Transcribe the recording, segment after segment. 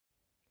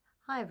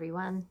Hi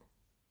everyone,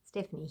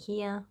 Stephanie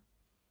here.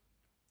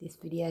 This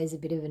video is a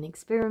bit of an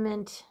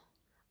experiment.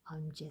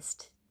 I'm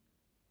just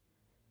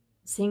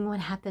seeing what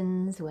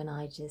happens when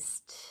I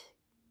just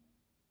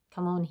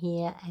come on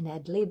here and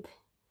ad lib,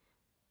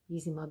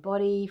 using my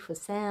body for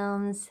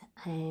sounds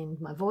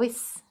and my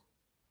voice,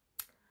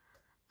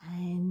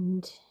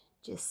 and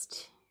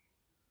just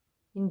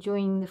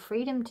enjoying the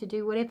freedom to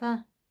do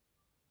whatever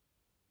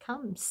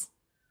comes.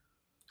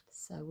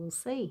 So we'll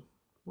see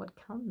what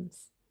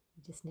comes.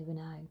 You just never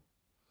know.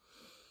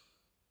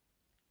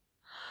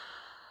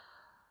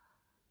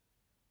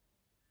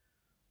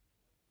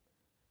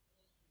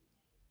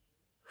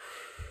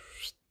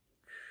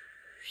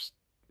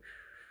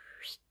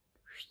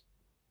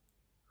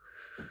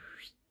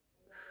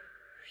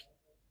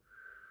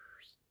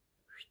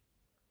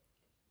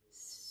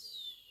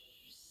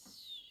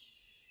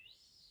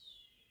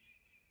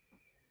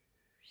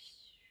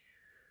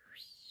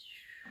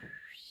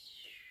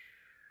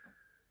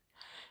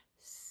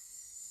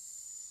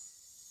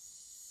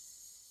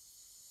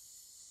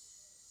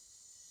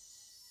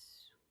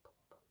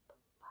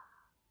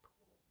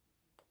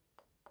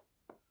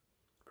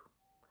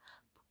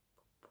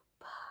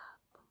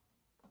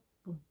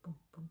 Boom, boom,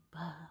 boom,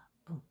 ba,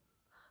 boom,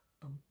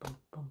 boom, boom,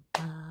 boom,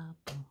 ba,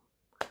 boom,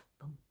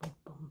 boom, boom,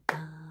 boom,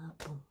 ba,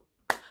 boom,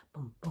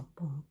 boom, boom,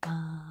 boom, ba,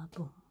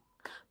 boom,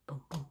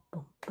 boom, boom,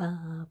 boom,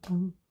 ba,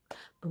 boom,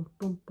 boom,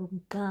 boom,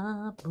 boom,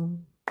 ba,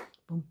 boom,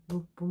 boom,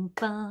 boom, boom,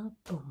 ba,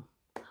 boom,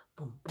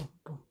 boom, boom,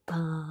 boom,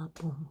 ba,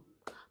 boom,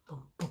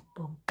 boom, boom,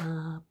 boom,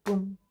 ba,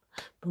 boom,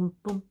 boom,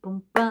 boom,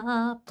 boom,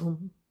 ba,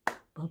 boom,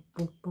 boom,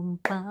 boom, boom,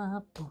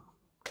 ba, boom,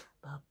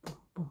 ba, boom,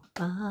 boom,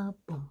 ba,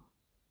 boom.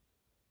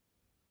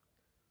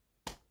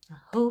 I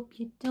hope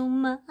you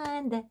don't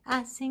mind that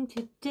I sing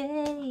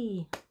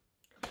today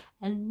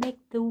and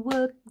make the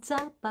words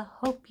up. I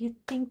hope you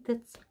think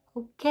that's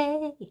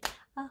okay.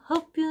 I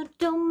hope you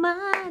don't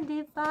mind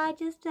if I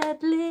just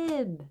ad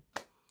lib.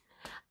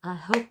 I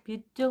hope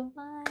you don't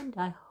mind.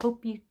 I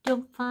hope you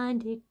don't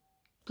find it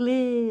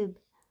glib.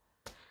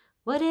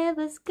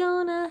 Whatever's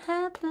gonna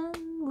happen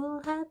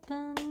will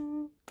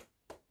happen.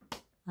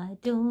 I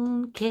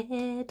don't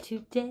care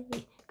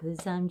today,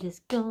 'cause I'm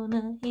just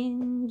gonna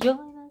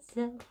enjoy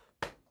myself.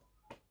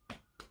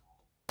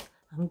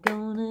 I'm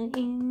gonna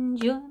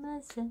enjoy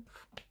myself.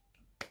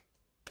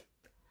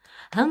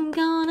 I'm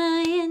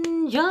gonna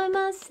enjoy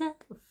myself.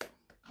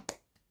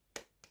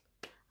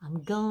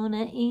 I'm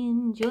gonna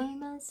enjoy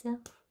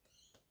myself.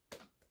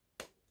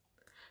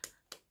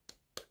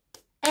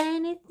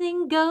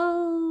 Anything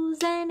goes,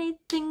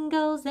 anything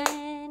goes,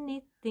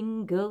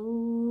 anything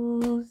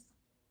goes.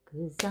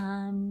 'Cause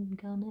I'm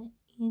gonna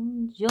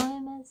enjoy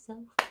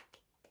myself.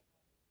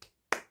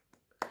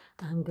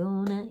 I'm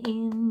gonna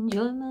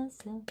enjoy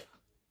myself.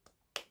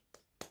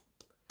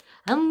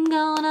 I'm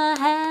gonna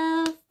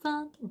have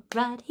fun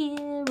right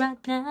here,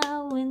 right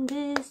now, in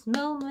this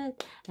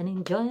moment, and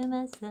enjoy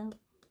myself.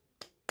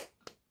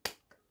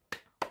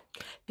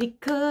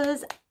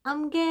 Because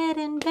I'm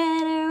getting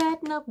better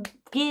at not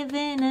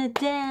giving a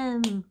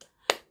damn.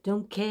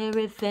 Don't care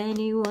if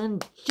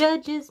anyone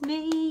judges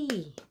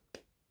me.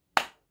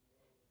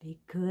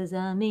 Because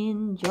I'm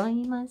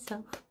enjoying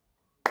myself.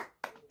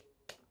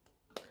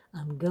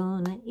 I'm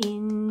gonna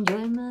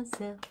enjoy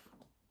myself.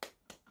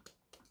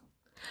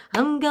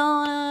 I'm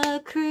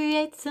gonna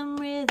create some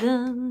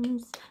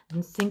rhythms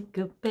and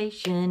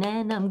syncopation,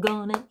 and I'm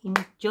gonna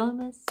enjoy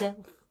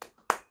myself.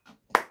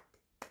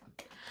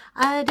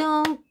 I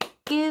don't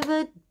give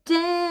a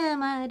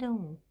damn, I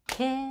don't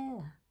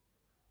care,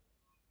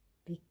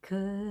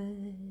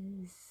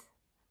 because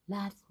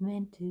life's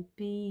meant to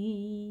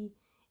be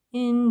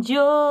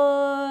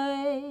enjoyed.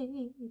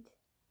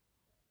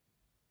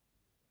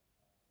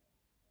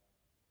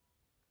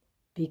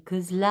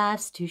 Because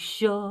life's too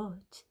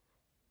short,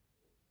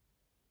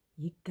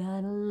 you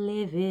gotta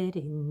live it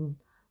in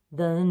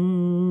the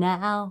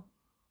now.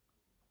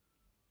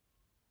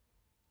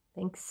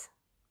 Thanks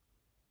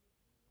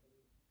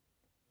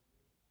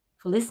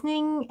for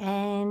listening,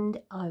 and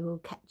I will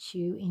catch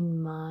you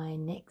in my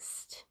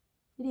next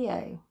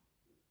video.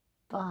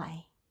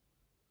 Bye.